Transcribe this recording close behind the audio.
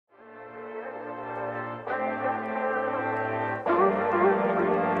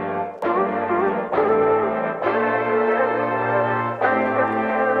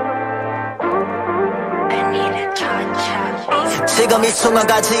지금 이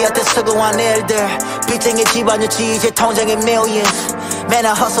순간까지 어떤 수고한 일들 빚쟁이 집안일지 이제 통장에 millions Man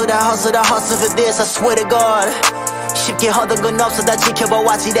I hustle for this I swear to God 쉽게 얻은 건 없어 다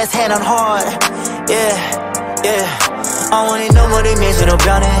지켜봐왔지 that's hand on heart Yeah 어머니 눈물이 미소로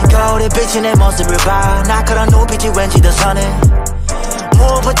변해 거울에 비친 내 모습을 봐 날카로운 눈빛이 왠지 더 선해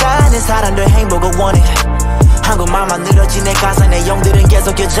무엇보다 내 사람들 행복을 원해 한국말만 늘어진 내 가사 내용들은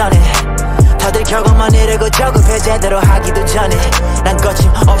계속 여전해 다들 결과만 이르고 저급해 제대로 하기도 전에 난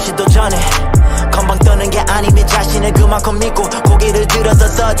거침없이 도전해 건방 떠는 게 아니면 자신을 그만큼 믿고 고개를 들어서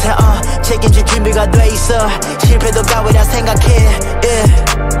서태 책임질 준비가 돼 있어 실패도 가위라 생각해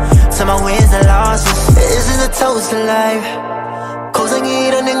So my wins and losses This is a toast to life 고생이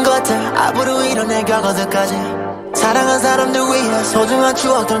이뤄낸 것들 앞으로 이뤄낼 결과들까지 사랑한 사람들 위해 소중한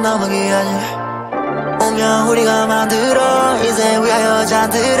추억들 남기야지 오면 우리가 만들어 인생 위하여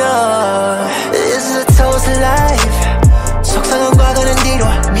잠들어 This is a toast to life 속상한 과거는 뒤로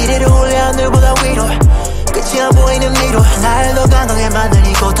미래를 올려 하늘보다 위로 끝이 안 보이는 미로 날 더 강하게 만든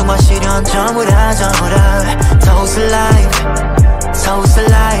이 고통과 시련 전부 다 Toast to life Toast to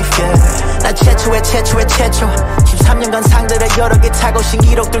life yeah 난 최초의 최초 13년간 상대를 여러 개 타고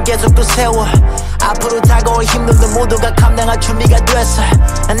신기록들 계속 또 세워 앞으로 다가올 힘듦도 모두가 감당할 준비가 됐어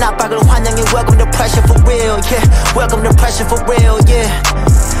난 압박을 환영해 Welcome to pressure for real yeah Welcome to pressure for real yeah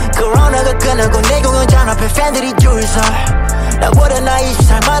코로나가 끝나고 내 공연장 앞에 팬들이 줄서 나보다 나이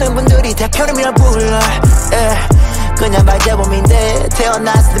 20살 많은 분들이 대표님이라 불러 yeah. 그냥 발재범인데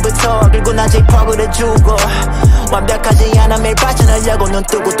태어났을 때부터 그리고 난 제-팝을 주고 완벽하지 않아 매일 발전하려고 눈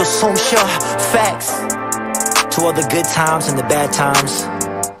뜨고 또 숨 쉬어 Facts To all the good times and the bad times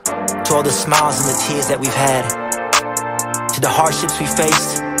To all the smiles and the tears that we've had To the hardships we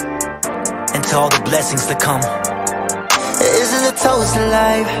faced And to all the blessings to come This is a toast to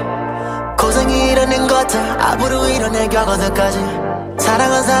life 고생이 이뤄낸 것들 앞으로 이뤄낼 결과들까지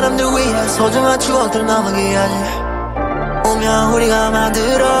사랑한 사람들 위해 소중한 추억들 남기야지 오면 우리가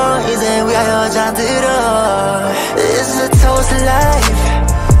만들어 인생 위하여 잠들어 This is a toast to life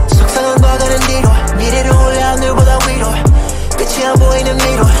속상한 과거는 뒤로 미래를 올려 하늘보다 위로 끝이 안 보이는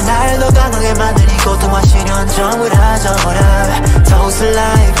미로 날 더 강하게 만든 이 고통과 시련 전부 다 Toast to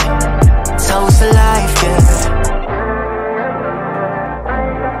life Toast to life yeah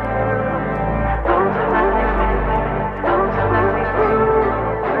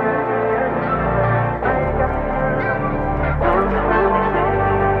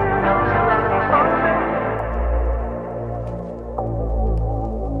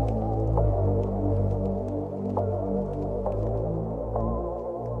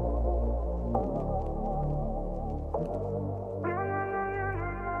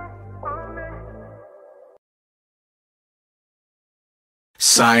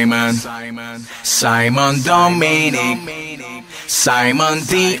Simon Dominic Simon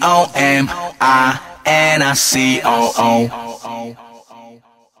D-O-M-I-N-I-C-O-O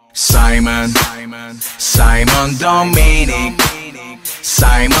Simon Dominic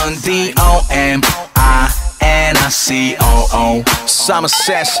Simon D-O-M-I-N-I-C-O-O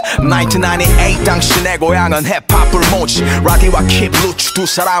Somerset 1998 당신의 고향은 힙합을 모지 라디오와 킵 루츠 두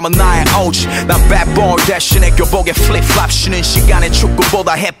사람은 나의 오지 난 badboy 대신에 교복에 플립플랍 쉬는 시간에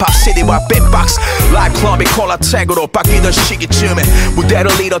축구보다 힙합 CD와 빅박스 라이브 클럽이 콜라텍으로 바뀌던 시기쯤에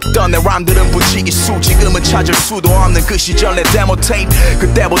무대를 잃었던 내 람들은 부지기수 지금은 찾을 수도 없는 그 시절 내 데모 테이프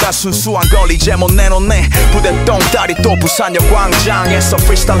그때보다 순수한 걸 이제 못 내놓네 부대 똥다리 또 부산역 광장에서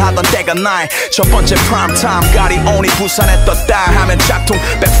프리스타일 하던 때가 나의 첫 번째 프라임타임 가리온이 부산에 떴다 하면 짝퉁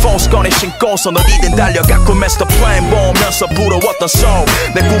백포스 꺼내 신고선 어디든 달려갔고 마스터 플랜 보면서 부러웠던 소울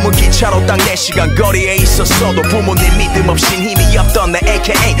내 꿈은 기차로 딱 4시간 거리에 있었어도 부모님 믿음 없인 힘이 없던 내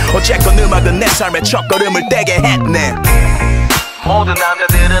AKA 어쨌건 음악은 내 삶의 첫걸음을 떼게 했네 모든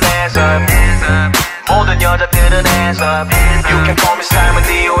남자들은 해설 모든 여자들은 해설 You can call me Simon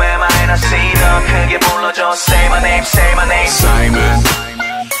D-O-M-I-N-I-C 더 크게 불러줘 Say my name, say my name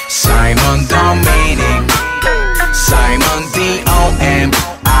Simon Dominic Simon D-O-M-I-N-I-C-O-O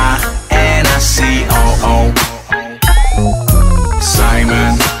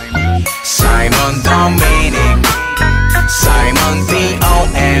Simon Dominic Simon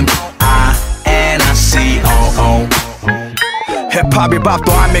D-O-M-I-N-I-C-O-O 힙합이 밥이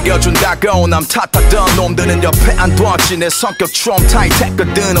밥도 안 먹여준다고 남 탓하던 놈들은 옆에 안 뒀지. 내 성격 좀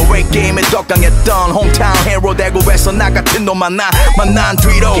타이트했거든. away 게임에 덕강했던 홈타운 히로 대구에서 나 같은 놈 만난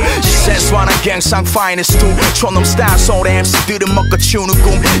뒤로 이 센스와는 갱상 finest too. 촌놈 스타일 소리 MC들은 먹고 치우는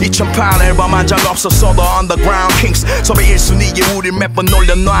꿈. 2008 앨범 한 장 없었어도 underground kings 섭외 1순위에 우릴 몇 번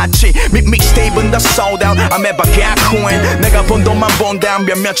놀려놨지. 믹스테이프는 다 sold out. I'm ever get coin. 내가 본 돈만 본다면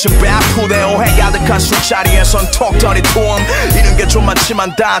몇몇은 배아프대. 오해 가득한 술자리에선 톡터리 투엄. 이런 게 좀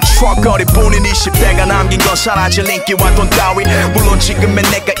많지만 다 추억거리 뿐인 20대가 남긴 건 사라질 인기와 돈 따위. 물론 지금의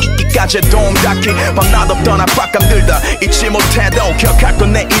내가 있기까지 도움닫기. 밤낮 없던 압박감들 다 잊지 못해도 기억할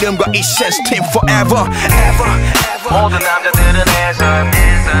건 내 이름과 이 센스 팀 forever ever. 모든 남자들은 hands up.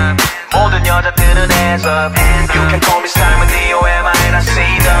 모든 여자들은 hands up. You can call me Simon D-O-M-I-N-I-C.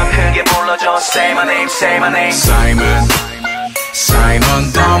 더 크게 불러줘 say my name say my name.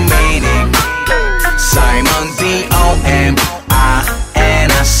 Simon Dominic Simon D-O-M-I-N-I-C-O-O.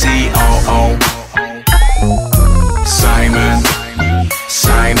 Simon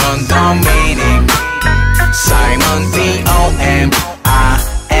Dominic Simon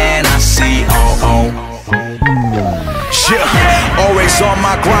D-O-M-I-N-I-C-O-O. Yeah, always on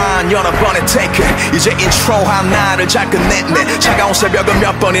my grind 여러 번의 take. 이제 인트로 하나를 잘 끝냈네. 차가운 새벽은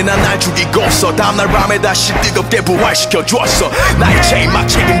몇 번이나 날 죽이고서 다음날 밤에 다시 뜨겁게 부활시켜줬어. 나의 제일막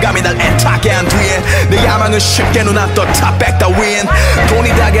책임감이 날 애타게 한 뒤엔 내 야망은 쉽게 눈앞 떠 top back the win. 돈이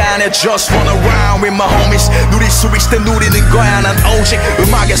다가네 just run around with my homies. 누릴 수 있을 때 누리는 거야. 난 오직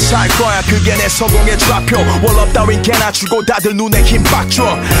음악에 살 거야. 그게 내 성공의 좌표. 월업 따윈 개나 주고 다들 눈에 힘 빡 줘.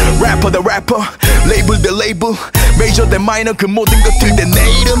 Rapper the rapper, label the label, major the minor 그 모든 것들 내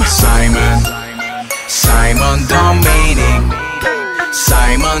이름. Simon Dominic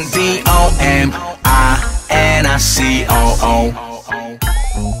Simon D-O-M-I-N-I-C-O-O.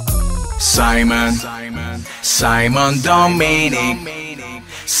 Simon Dominic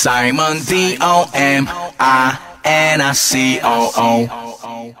Simon D-O-M-I-N-I-C-O-O.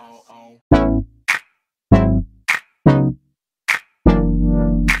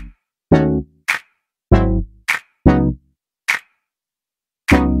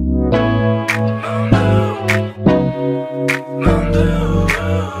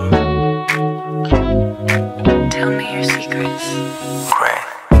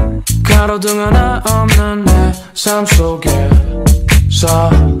 가로등 하나 없는 내 삶 속에서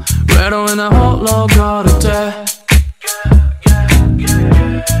외로운 나 홀로 걸을 때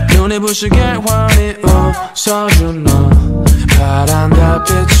눈이 부시게 환히 웃어준 너 파란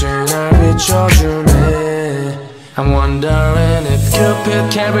달빛이 날 비춰주네. I'm wondering if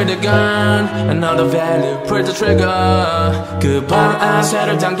Cupid carried a gun, another value, pull the trigger. 그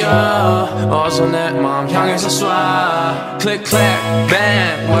방아쇠를 당겨 어서 내 맘 향해서 쏴. Click clack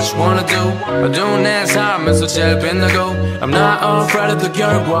bang, what you wanna do? 어두운 내 삶에서 제일 빛나고 I'm not afraid of the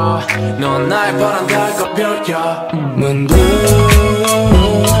결과. 넌 나의 바람 달고 별이야. Moon blue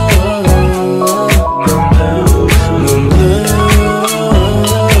Moon blue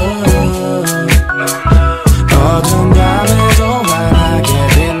어두운 밤에도 환하게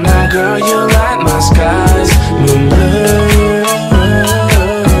빛나 Girl you light my skies Moon blue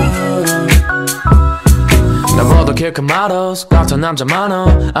나보다 키 큰 models 같은 남자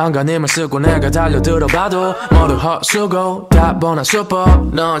많아. 안간힘을 쓰고 내가 달려들어봐도 모두 헛수고 다뻔한 슈퍼.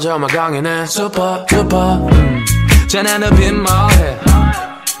 너 정말 강해네 슈퍼 슈퍼. 쟤네는 빈말해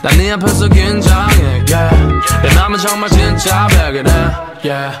난 네 앞에서 긴장해 yeah. 내 맘은 정말 진짜 백이네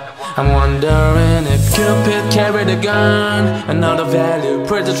yeah. I'm wondering if Cupid carried a gun, another value,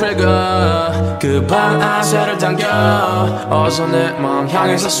 pull the trigger. 그 방아쇠를 당겨 어서 내 맘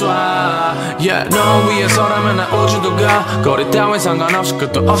향해서 쏴. Yeah, 너 위에서라면 나 우주도 가. 거리 따윈 상관없이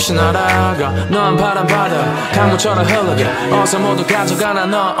끝도 없이 날아가. 넌 바람 바다 강물처럼 흘러게 어서 모두 가져가. 나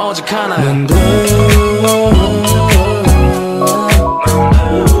너 오직 하나. Moon blue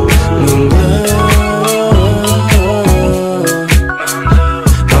Moon blue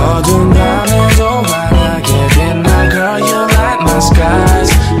어두운 밤에도 환하게 빛나 Girl you light my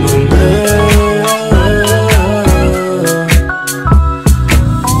skies Moon blue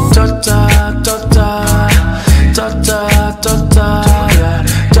떠다 떠다 떠다 떠다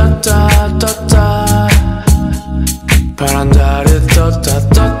떠다 떠다 파란 달이 떠다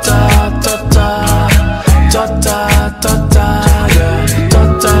떠다 떠다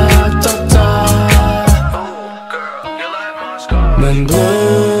떠다 떠다 Moon blue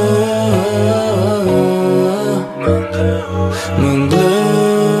Moon blue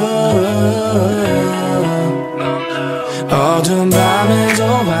어두운 밤에도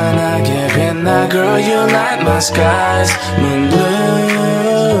환하게 빛나 Girl you light my skies Moon blue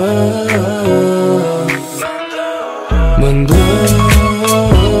Moon blue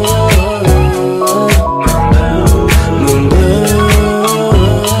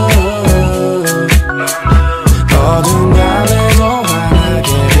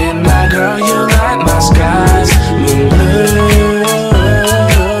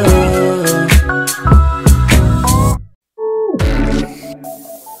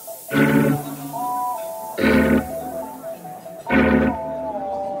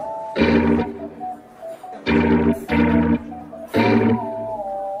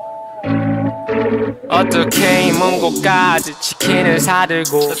어떻게 이 먼 곳까지 치킨을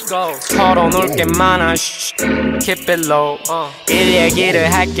사들고 털어놓을 게 많아 keep it low 일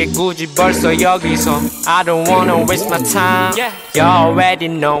얘기를 할게 굳이 벌써 여기서 I don't wanna waste my time You already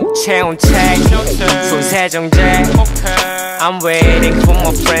know 채운 책 손세정제 I'm waiting for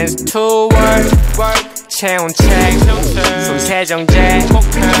my friends to work 채운 책 손세정제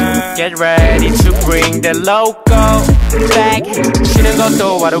Get ready to bring the loco back 쉬는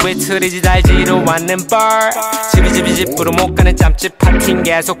것도 하루 이틀이지 달지도 않는 bar 집으로 못 가는 짬집 파틴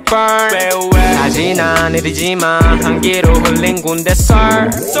계속 burn 다시 난 일이지만 한기로 흘린 군대 썰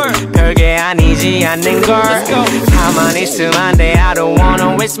별게 아니지 않는 걸 가만히 있으면 안 돼 I don't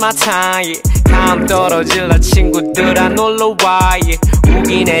wanna waste my time 감 떨어질러 친구들아 놀러와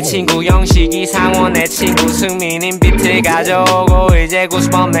우기 내 친구 영식이 상원 내 친구 승민인 비트 가져오고 이제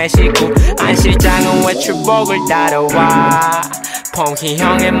구수범 내 식구 안 실장은 외출복을 따라와 펑키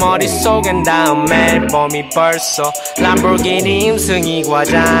형의 머릿속엔 다음 앨범이 벌써 람보르기니 임승희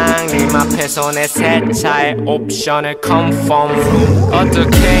과장님 앞에서 내 새 차의 옵션을 confirm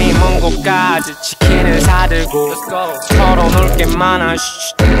어떻게 이 먼 곳까지 치킨을 사들고 털어놓을 게 많아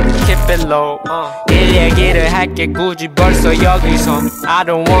keep it low 일 얘기를 할게 굳이 벌써 여기서 I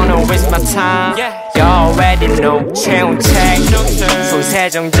don't wanna waste my time You already know 채운 책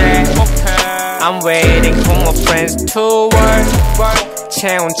손세정제 I'm waiting for my friends to work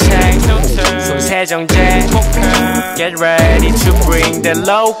채운 책 손세정제 Get ready to bring the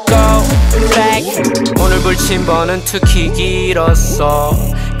loco back 오늘 불침번은 특히 길었어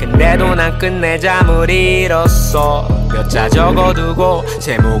근데도 난 끝내잠을 잃었어 몇 자 적어두고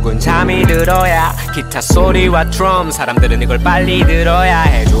제목은 잠이 들어야 기타 소리와 드럼 사람들은 이걸 빨리 들어야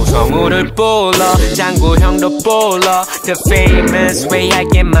해 조성우를 불러 장구 형도 불러 The famous way 할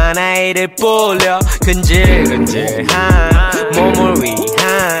게 많아 이를 불려 근질근질한 몸을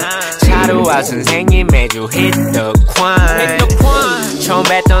위한 차루와 선생님 매주 hit the quan 처음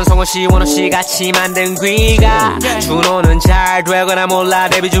뵀던 성호씨 원호씨 같이 만든 귀가 준호는 잘 되거나 몰라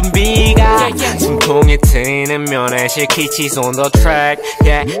데뷔 준비가 숨통이 트이는 면에 실키치's on the track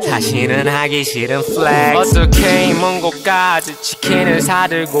다시는 하기 싫은 flex 어떻게 이 먼 곳까지 치킨을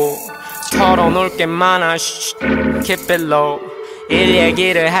사들고 털어놓을 게 많아 keep it low 일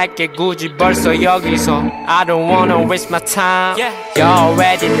얘기를 할게 굳이 벌써 여기서 I don't wanna waste my time You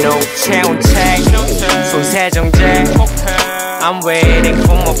already know 채운 책 손세정제 I'm waiting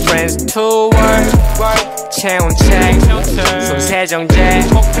for my friends to work 채운 책 손세정제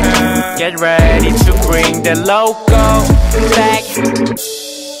Get ready to bring the loco back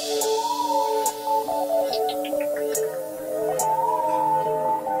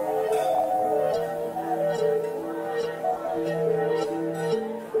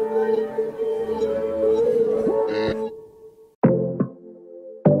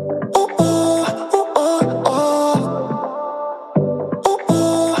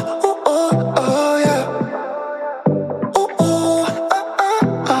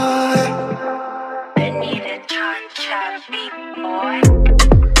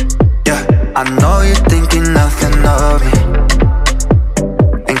I know you're thinking nothing of me.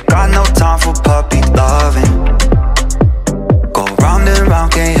 Ain't got no time for puppy loving. Go round and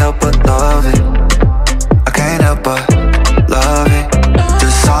round, can't help but love it. I can't help but love it.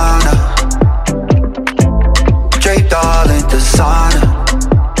 Designer, draped all in designer,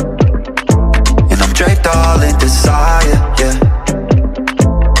 and I'm draped all in desire, yeah.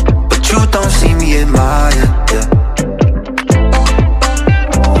 But you don't see me admire, yeah.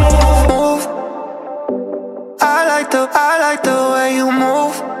 I like the way you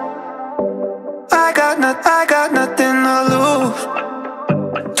move. I got nothing to lose.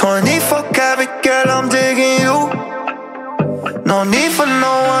 24 karat girl, I'm digging you. No need for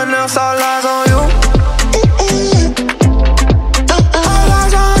no one else, all eyes on you. All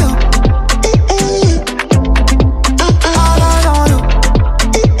eyes on you. All eyes on you.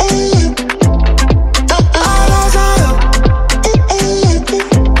 All eyes on you.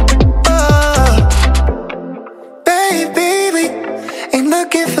 Baby, ain't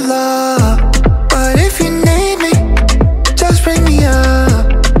looking for love, but if you need me, just bring me up.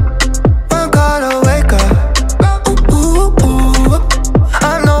 I'm gonna wake up. Ooh, ooh, ooh.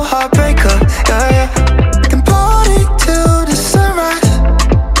 I'm no heartbreaker.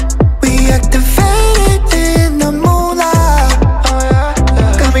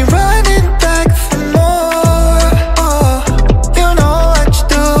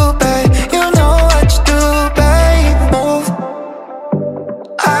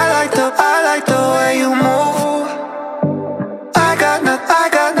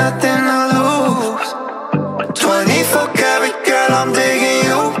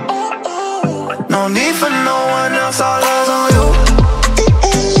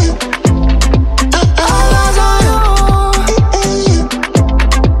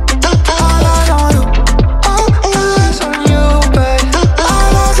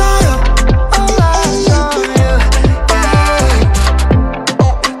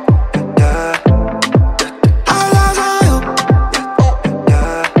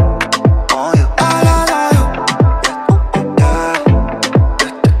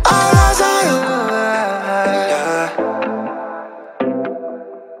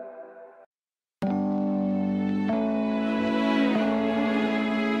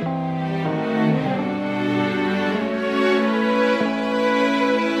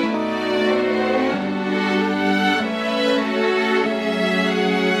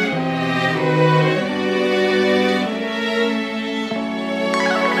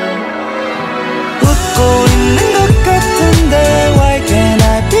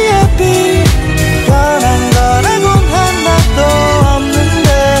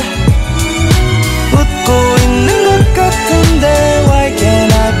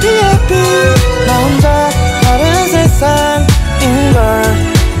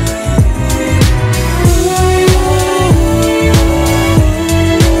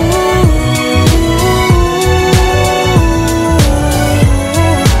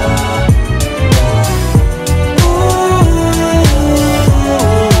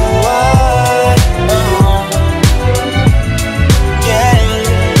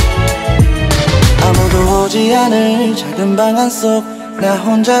 작은 방 안 속 나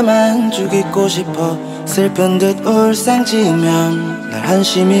혼자만 죽이고 싶어 슬픈 듯 울상지면 날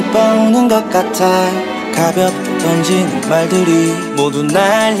한심히 뻐오는 것 같아 가볍게 던지는 말들이 모두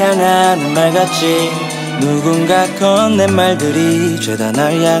날 향하는 말같이 누군가 건넨 말들이 죄다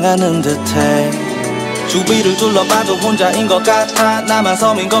날 향하는 듯해 주위를 둘러봐도 혼자인 것 같아 나만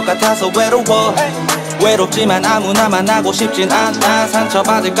섬인 것 같아서 외로워 외롭지만 아무나 만나고 싶진 않아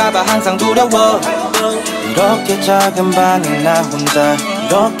상처받을까봐 항상 두려워 이렇게 작은 방에 나 혼자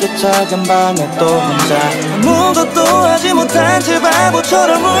이렇게 작은 방에 또 혼자 아무것도 하지 못한 채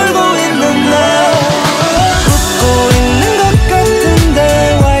바보처럼 울고 있는 나 웃고 있는 것 같은데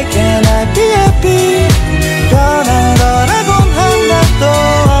Why can't I be happy 변한 거라곤 하나도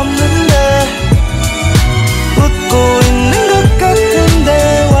없는데 웃고 있는 것 같은데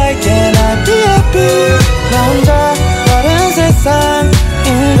Why can't I be happy 나 혼자 다른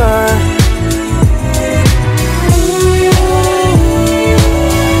세상인걸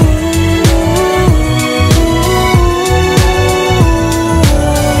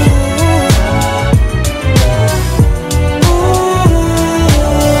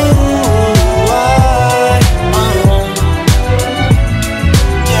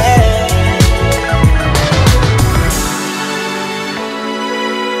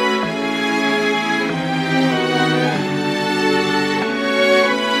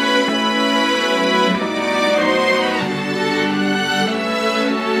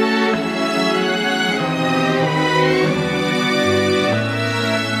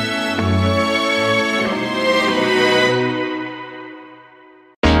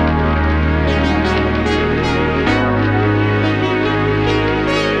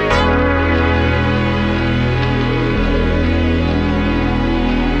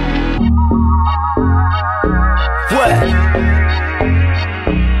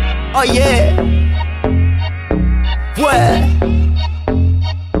Oh yeah. What?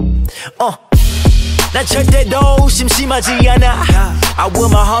 난 절대도 심심하지 않아. I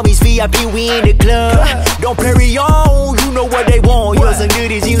with my homies VIP we in the club. Don't carry on, you know what they want.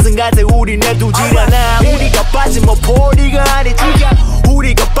 여성들이 짐승 같아 우리 내두질 않아. 우리가 빠지면 포리가 아니지.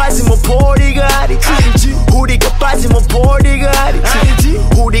 우리가 빠지면 포리가 아니지. 우리가 빠지면 포리가 아니지.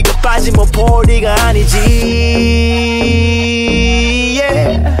 우리가 빠지면 포리가 아니지.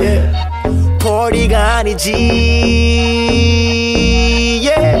 Yeah. 포리가 아니지.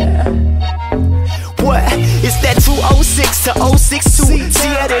 Yeah. What? It's that 206 to 062.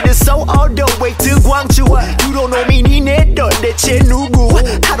 Seattle to Seoul all the way to Gwangju. You don't know me, 니네 널 대체 누구?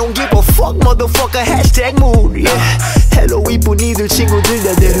 I don't give a fuck, motherfucker. Hashtag mood. Yeah. Hello 이쁜 이들 친구들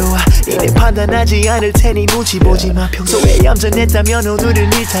다 데려와. 니네 판단하지 않을 테니 눈치 보지마. 평소에 얌전했다면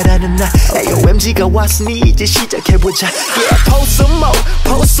오늘은 일탈하는 날. AOMG가 왔으니 이제 시작해보자. Yeah, post some more.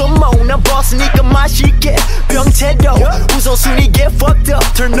 난 boss니까 맛있게 병태도 우선순위 get fucked up.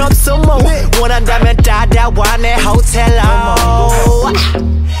 Turn up some more. 원한다면 따라와 내 호텔로.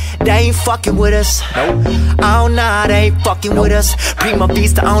 They ain't fucking with us. Oh nah, they ain't fucking with us. Prima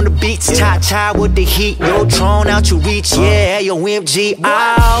vista on the beach, cha-cha with the heat. Yo, drawn out your reach, yeah, AOMG.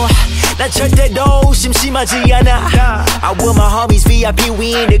 Oh, 난 절대도 심심하지 않아. I with my homies VIP,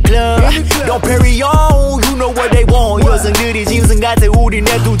 we in the club. Don't carry on, you know what they want. 여성들이 짐승 같아 우리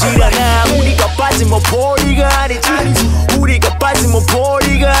내두질 않아. 우리가 빠지면 포리가 아니지. 우리가 빠지면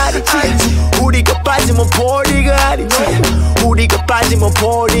포리가 아니지. 우리가 빠지면 포리가 아니지. 우리가 빠지면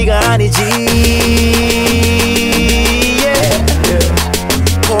포리가 아니지. Yeah.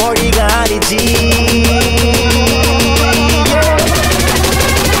 포리가 아니지.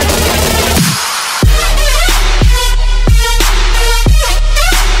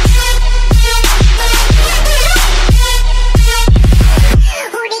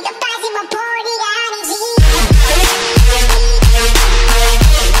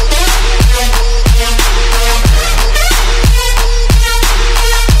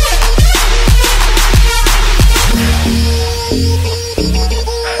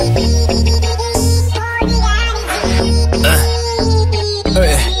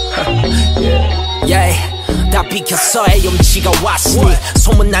 비켰어 AOMG가 왔으니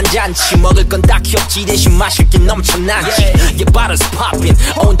소문난 잔치 먹을 건 딱히 없지 대신 마실 게 넘쳐나지. Yeah, bottles poppin'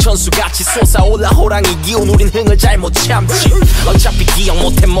 온천수같이 솟아올라 호랑이 기운 우린 흥을 잘 못 참지. 어차피 기억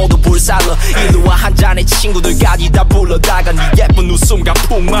못해 모두 불살러 일루와 한 잔의 친구들까지 다 불러다가 네 예쁜 웃음과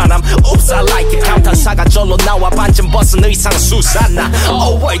풍만함 Oops I like it 감탄사가 절로 나와 반쯤 벗은 의상 수산나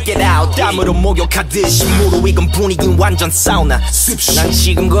Oh work it out 땀으로 목욕하듯이 무르익은 분위긴 완전 사우나. 난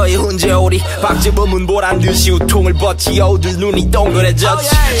지금 거의 혼자 오리 박재범은 보란듯이 우통을 벗지 OD 친구들 눈이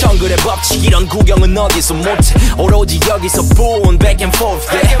동그래졌지 정글의 법칙 이런 구경은 어디서 못해 오로지 여기서 본 back and forth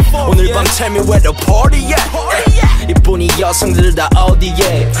yeah. 오늘 밤 tell me where the party at 이뿐이 여성들 다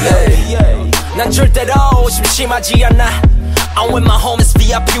어디에 yeah. 난 절대로 심심하지 않아 I'm with my homies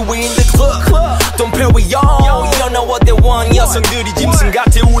VIP we in the club Don't pair with y'all You don't know what they want 여성들이 짐승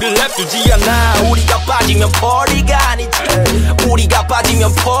같아 우릴 냅두지 않아 우리가 빠지면 party가 아니지 우리가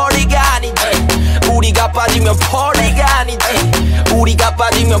빠지면 party가 아니지 우리가 빠지면 party가 아니지 우리가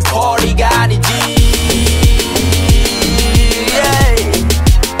빠지면 party가 아니지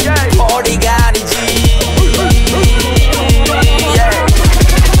yeah. party가 아니지 yeah.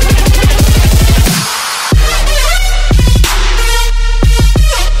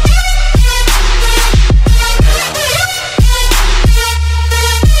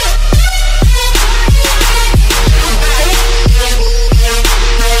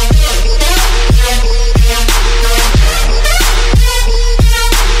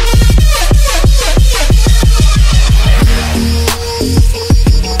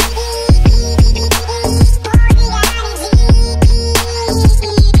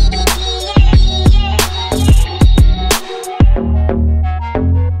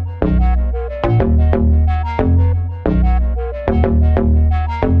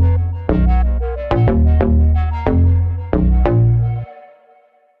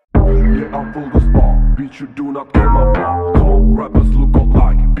 You do not get my bar. Come on, rappers look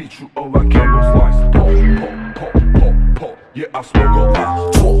alike. Beat you up like candle slice. Pop, pop, pop, pop, pop. Yeah, I smoke a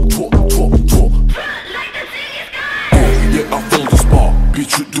lot. Talk, talk, talk, talk. Yeah, I feel this bar.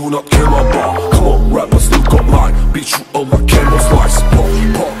 Beat you do not get my bar. Come on, rappers look alike. Beat you up like candle slice. Pop,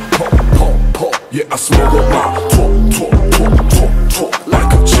 pop, pop, pop, pop. Yeah, I smoke a lot. Talk, talk, talk, talk, talk.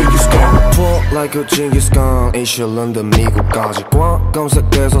 Like a Chingiz Khan. Talk like a Chingiz Khan. Asia, London, 미국까지 꽉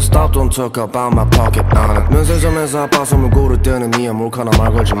검색해서 stop, don't talk about my pocket. 나는 면세점에서 아파서 고를 때는 니야 몰카나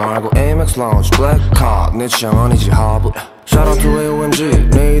말 걸지 말고 AMX Lounge, Black Card 내 취향 아니지 하부. Shout out to AOMG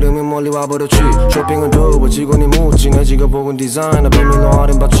내 이름이 멀리 와버렸지 쇼핑은 두고 직원이 묻지 내 직업복은 디자이너 비밀로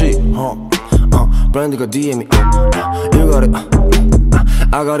할인받지 브랜드가 DM이 You got it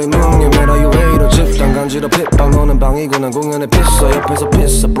I got it 뭉님 매라 you hater 집단 간지러 핏방 너는 방이고 난 공연에 피서 옆에서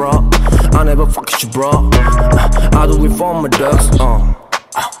피서 bro I never fuck you bro I do it for my ducks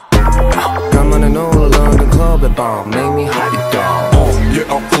간만에 놀러 London club에 밤 Make me hot it down Yeah,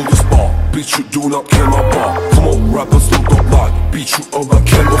 I feel this bar. Bitch, you do not get my bar. Come on, rappers look alike. Beat you up like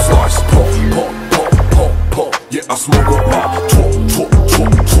candle slice. Pop, pop, pop, pop, pop. Yeah, I smoke a lot. Talk, talk,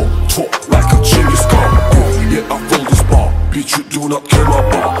 talk, talk, talk. Like a Chingiz Khan. Yeah, I feel this bar. Bitch, you do not get my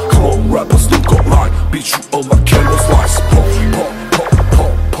bar. Come on, rappers look alike. Beat you up like candle slice. Pop, pop, pop,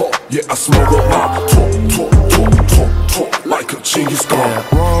 pop, pop. Yeah, I smoke a lot. Talk, talk, talk, talk, talk. Like a Chingiz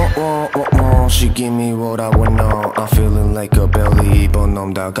Khan. She give me what I want now. I'm feeling like a belly but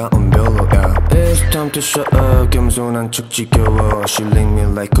넘다가 별로 yeah. It's time to shut up 겸손한 척 지겨워 She lick me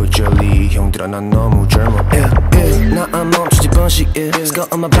like a jelly 형들아 난 너무 젊어 yeah, yeah. 나 안 멈추지 번식 yeah. Skull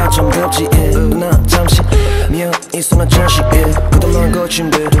on my back 좀 덥지 yeah. 나 잠시 미안 있어 난 잠시 yeah. 그동안 거친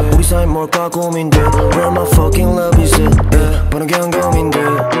듯 우리 사이 뭘까 고민돼 Where my fucking love is it yeah. 보는 경험인데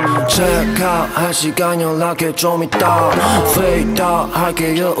Check out 할 시간 연락해 좀 이따 Fade out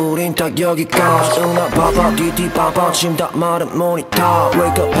할게요 우린 딱 여기까지 누나 봐봐 디디 봐봐 침다 마른 모니터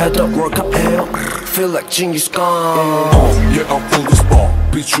Wake up head up work out hell Feel like Chingiz Khan Yeah, I feel this bar.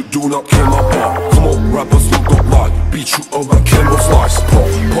 Bitch, you do not get my bar. Come on, rappers look alike. Beat you up like candle slice. Pop,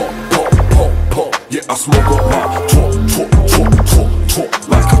 pop, pop, pop, pop. Yeah, I smoke a lot. Talk, talk, talk, talk, talk.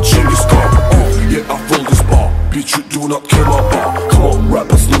 Like a Chingiz Khan. Yeah, I feel this bar. Bitch, you do not get my bar. Come on,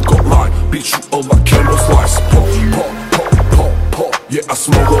 rappers look alike. Beat you up like candle slice. Pop, pop, pop, pop, pop. Yeah, I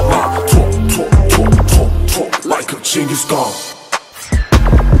smoke a lot. Talk, talk, talk, talk, talk. Like a Chingiz Khan.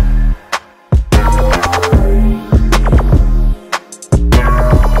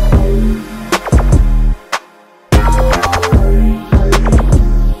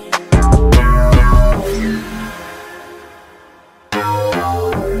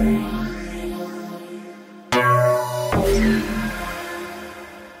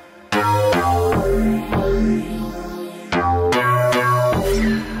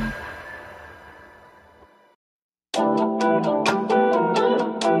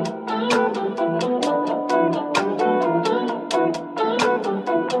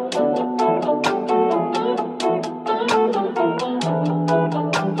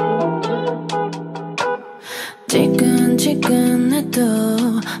 지끈지끈해도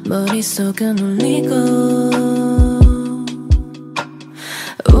머릿속은 울리고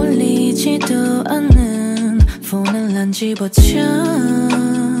울리지도 않는 폰을 난 집어쳐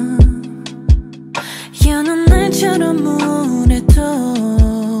야 넌 날 바람처럼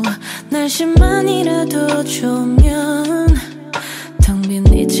문해도 날씨만이라도 좋으면 텅 빈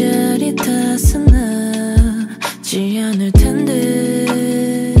이 자리 탓은 나지 않을 텐데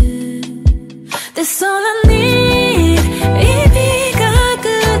That's all I need 이 비가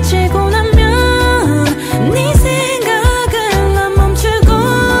그치고 나면 네 생각을 난 멈추고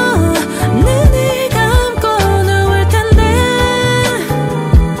눈을 감고 누울 텐데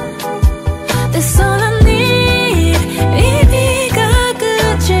That's all I need 이 비가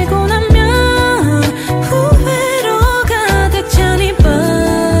그치고 나면 후회로 가득 찬 이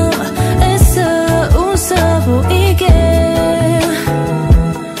밤에서 웃어 보이게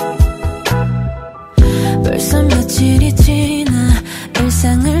벌써 며칠이 지나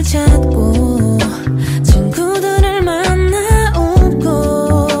일상을 찾고 친구들을 만나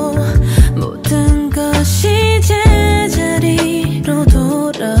웃고 모든 것이 제자리로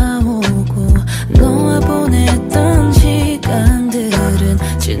돌아오고 너와 보냈던 시간들은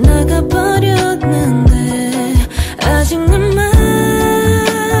지나가 버렸는데 아직 내 마음은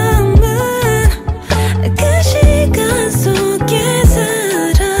그 시간 속에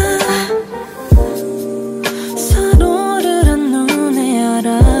살아 서로를 한눈에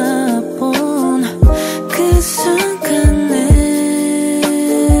알아본 그 순간에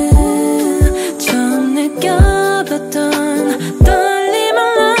처음 느껴봤던 떨림을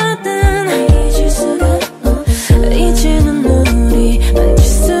나든 잊을 수가 이제는 우리 만질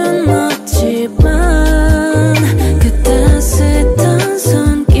순 없지만 그 따스했던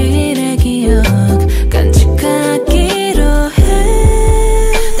손길의 기억 간직하기로 해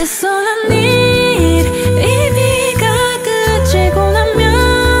That's all I need 이 비가 그치고 나면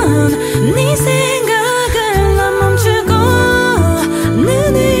네 생각을 난 멈추고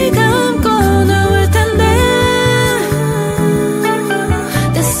눈을 감고 누울 텐데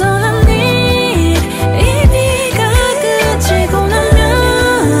That's all I need 이 비가 그치고 나면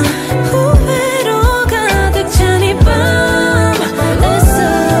후회로 가득 찬 이 밤에서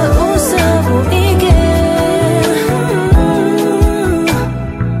웃어 보이게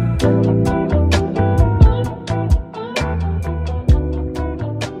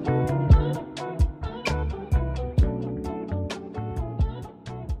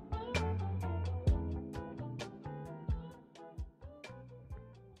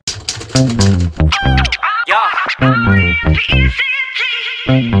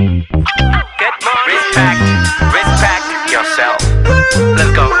Respect yourself.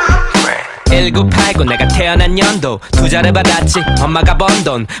 Let's go. 1989 내가 태어난 연도 투자를 받았지 엄마가 번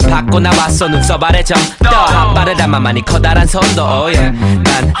돈 받고 나왔어 눈썹 아래 점떠 빠르다만 많이 커다란 손도 oh yeah.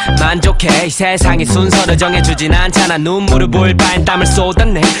 난 만족해 이 세상이 순서를 정해주진 않잖아 눈물을 보일 바엔 땀을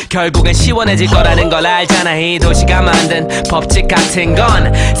쏟았네 결국엔 시원해질 거라는 걸 알잖아 이 도시가 만든 법칙 같은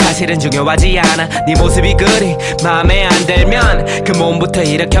건 사실은 중요하지 않아 네 모습이 그리 마음에 안 들면 그 몸부터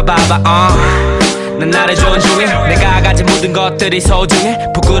일으켜봐봐 난 나를 존중해 내가 가진 모든 것들이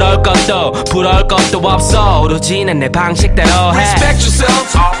소중해 부끄러울 것도 부러울 것도 없어 오로지 내 방식대로 해 Respect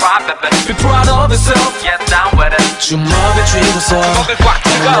yourself. Alright, baby. Be proud of yourself. Get down with it. 주먹을 쥐고서 목을 꽉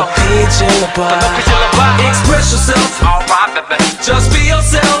쥐고 높이 질러봐 더 높이 질러봐. Express yourself. Alright, baby. Just be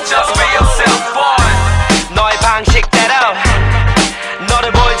yourself. Just be yourself, boy. 너의 방식대로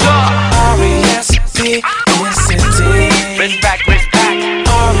너를 보여줘. R.E.S.P. City Respect, respect.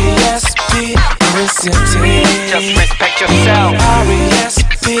 R.E.S.P. City Just respect yourself.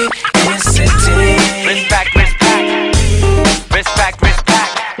 R.E.S.P. City Respect, respect. Respect,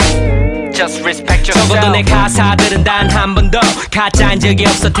 respect. Just respect yourself. 적어도 내 가사들은 단 한 번도 가짜인 적이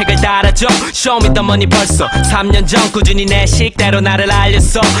없어 택을 달아줘 Show me the money 벌써 3년 전 꾸준히 내 식대로 나를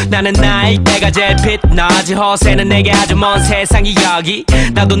알렸어 나는 나일 때가 제일 빛나지 허세는 내게 아주 먼 세상이 여기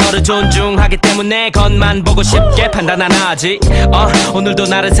나도 너를 존중하기 때문에 겉만 보고 쉽게 판단 안 하지 오늘도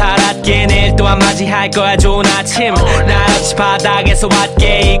나를 살았게 내일 또한 맞이할 거야 좋은 아침 나 역시 바닥에서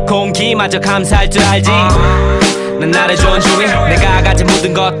왔게 이 공기마저 감사할 줄 알지 난 나를 존중해 내가 가진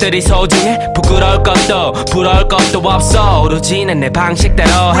모든 것들이 소중해 부끄러울 것도 부러울 것도 없어 오로지 내 방식대로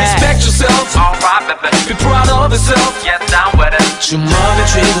해 Respect yourself. Alright, baby. Be proud of yourself. Get down with it. 주먹을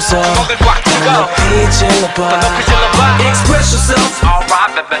쥐고서 목을 꽉 쥐고 높이 질러봐 더 높이 질러봐. Express yourself.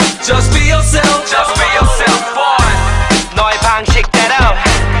 Alright, baby. Just be yourself. Just be yourself, boy. 너의 방식대로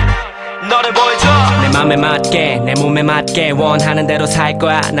너를 보여줘 내 맘에 맞게 내 몸에 맞게 원하는 대로 살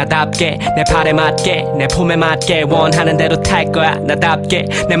거야 나답게 내 팔에 맞게 내 품에 맞게 원하는 대로 탈 거야 나답게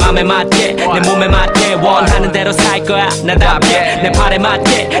내 맘에 맞게 내 몸에 맞게 원하는 대로 살 거야 나답게 내 팔에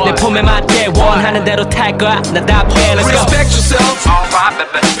맞게 내 품에 맞게 원하는 대로 탈 거야 나답게 Let's go Respect yourself Alright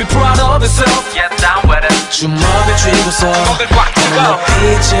baby Be proud of yourself Get down with it 주먹을 쥐고서 주먹을 꽉 쥐고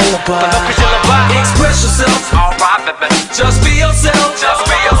높이 질러봐 높이 질러봐 Express yourself Alright baby Just be yourself Just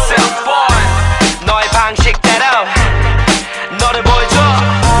be yourself boy 너의 방식대로 너를 보여줘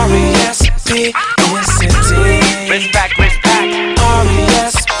R.E.S.P. in the city Respect respect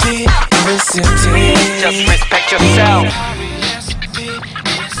R.E.S.P. in the city Just respect yourself R.E.S.P. in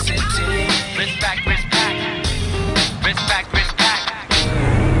the city Respect respect Respect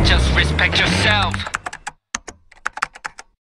respect Just respect yourself